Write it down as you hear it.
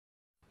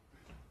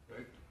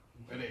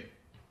Ready?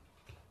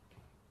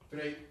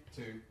 3,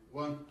 2,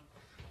 1.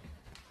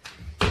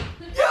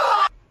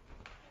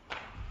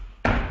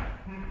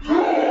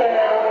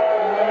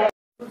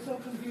 I'm so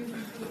confused.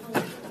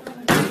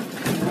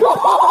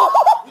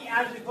 He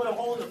actually put a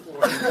hole in the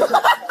floor.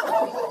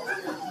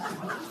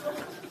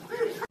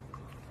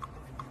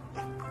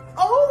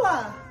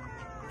 Hola!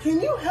 Can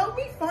you help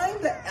me find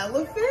the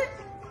elephant?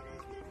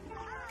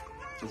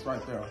 It's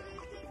right there.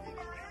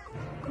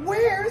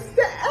 Where's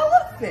the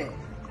elephant?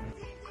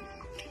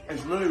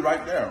 It's really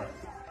right there.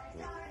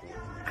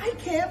 I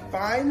can't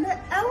find the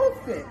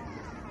elephant.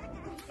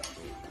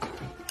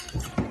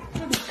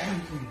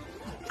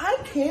 I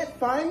can't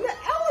find the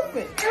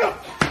elephant.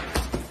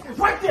 It's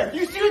right there.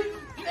 You see it?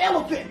 The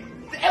elephant.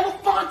 The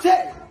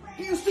elefante.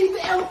 Do you see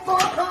the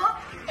elephant, huh?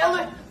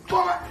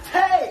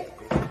 Elefante.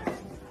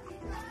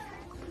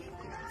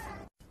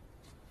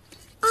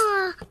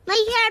 Aw,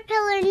 my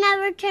caterpillar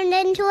never turned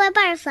into a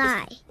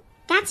butterfly.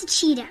 That's a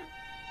cheetah.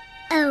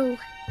 Oh.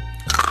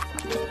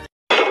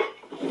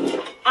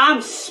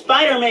 I'm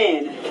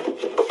Spider-Man.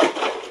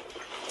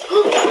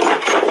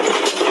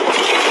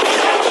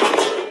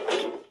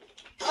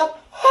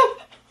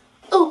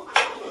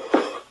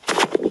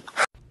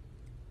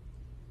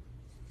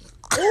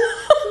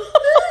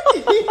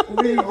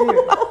 What are you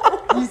doing?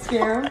 You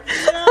scared him?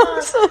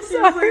 I'm so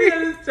sorry.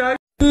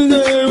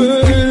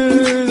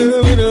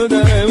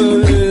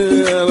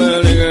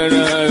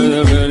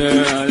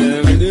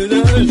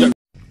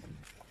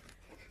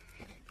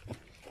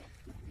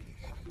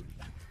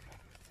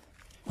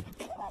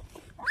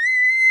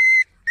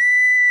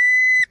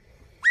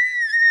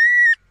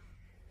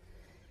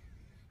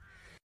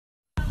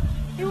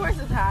 He wears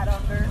his hat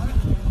under.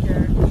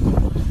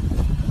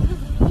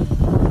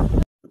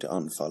 Till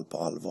anfall på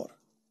allvar.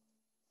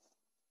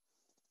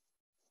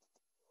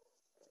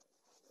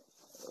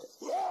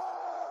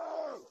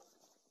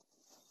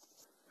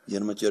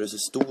 Genom att göra sig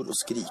stor och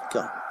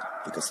skrika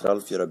lyckas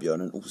Ralf göra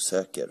björnen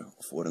osäker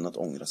och få den att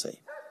ångra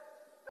sig.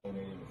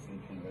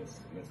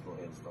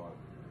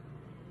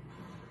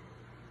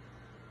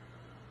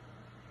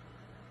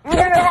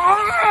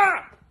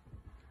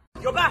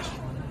 Yo, Bash!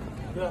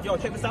 Yo,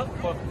 check this out.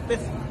 This.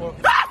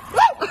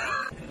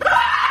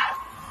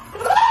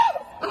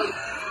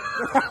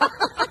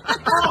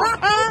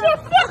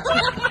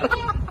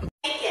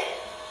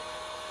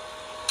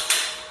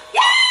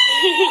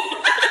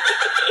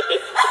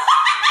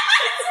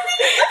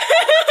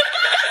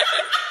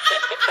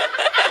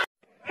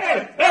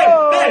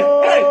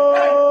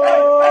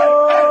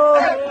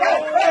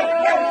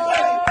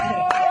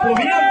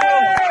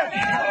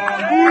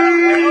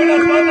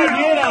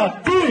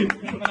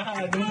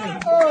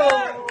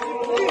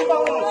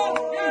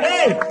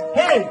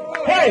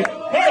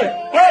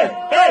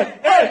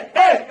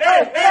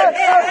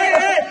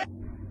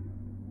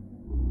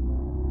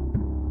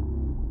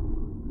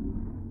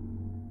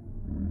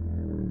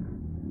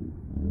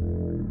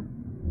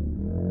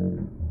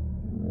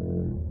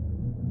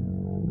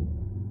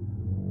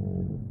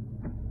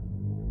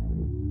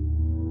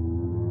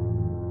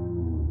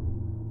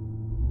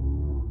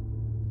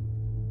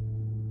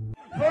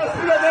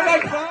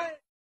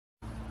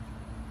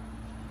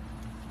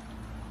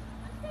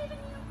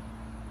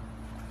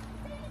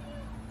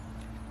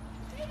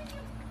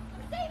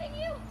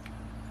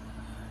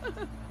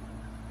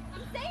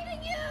 I'm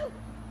saving you!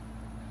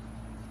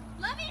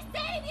 Let me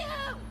save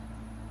you!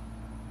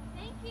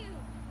 Thank you.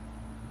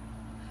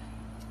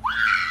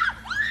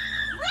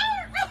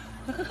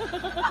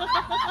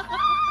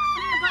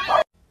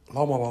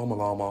 Llama, llama,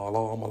 llama,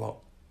 llama, llama.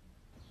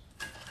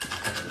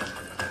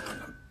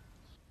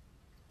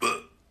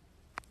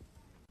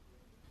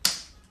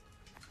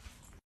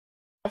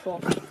 Oh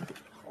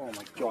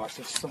my gosh,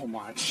 there's so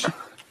much.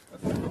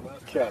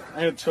 Okay,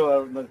 I need to chill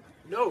out.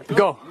 No,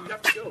 Go. You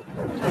have to go.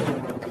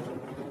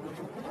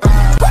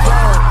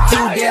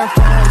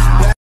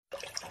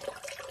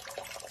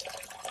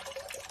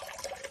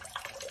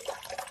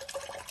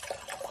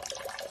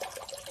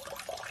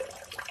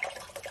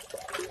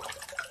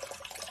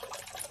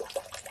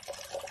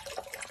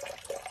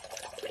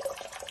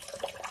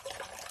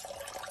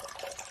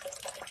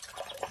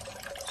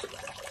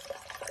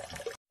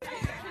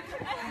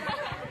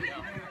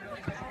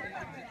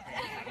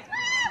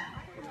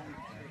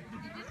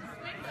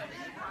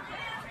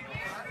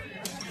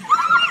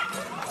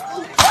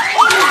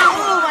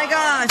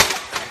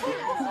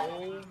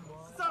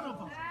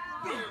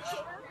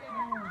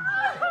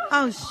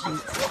 Oh, shit.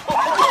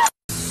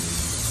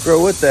 Bro,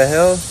 what the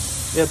hell?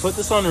 Yeah, put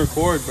this on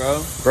record,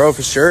 bro. Bro,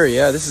 for sure,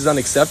 yeah, this is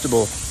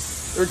unacceptable.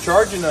 They're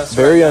charging us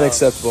Very right now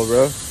unacceptable,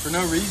 bro. for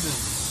no reason.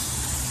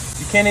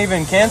 You can't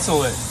even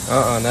cancel it.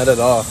 Not at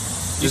all.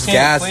 You Just can't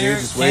gas, clear,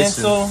 dude, just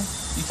wasted. cancel.